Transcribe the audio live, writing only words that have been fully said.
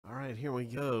here we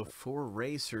go. 4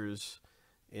 racers,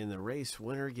 and the race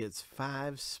winner gets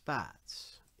 5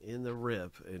 spots in the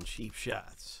rip and cheap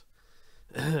shots.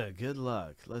 Good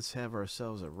luck. Let's have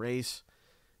ourselves a race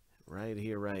right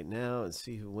here, right now, and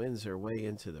see who wins their way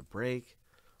into the break.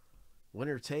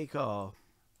 Winner take all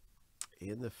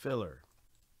in the filler.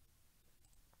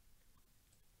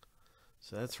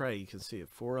 So that's right. You can see it.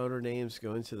 4 owner names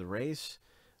go into the race.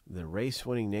 The race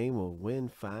winning name will win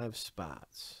 5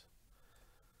 spots.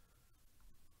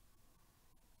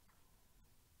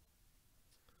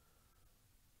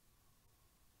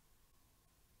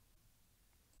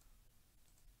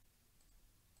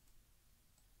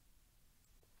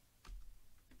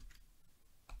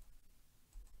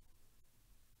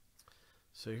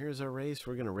 So here's our race.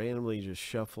 We're going to randomly just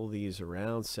shuffle these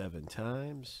around 7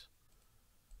 times.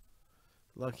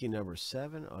 Lucky number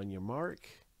 7 on your mark.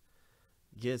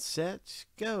 Get set,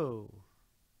 go.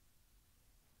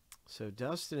 So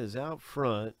Dustin is out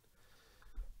front.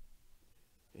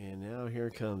 And now here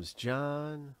comes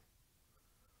John.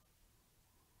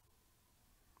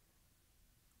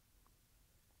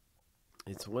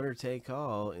 It's winner take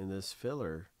all in this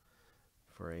filler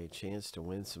for a chance to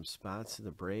win some spots in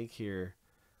the break here.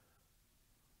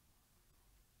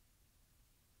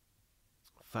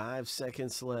 5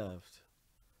 seconds left.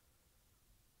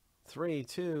 3,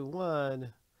 2,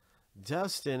 1.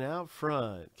 Dustin out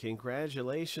front.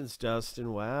 Congratulations,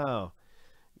 Dustin. Wow.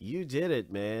 You did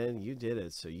it, man. You did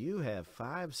it. So you have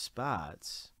 5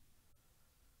 spots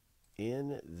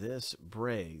in this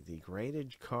break. The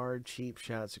graded card cheap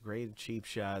shots, graded cheap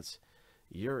shots.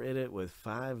 You're in it with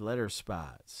 5 letter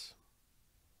spots.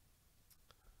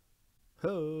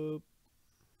 Hope.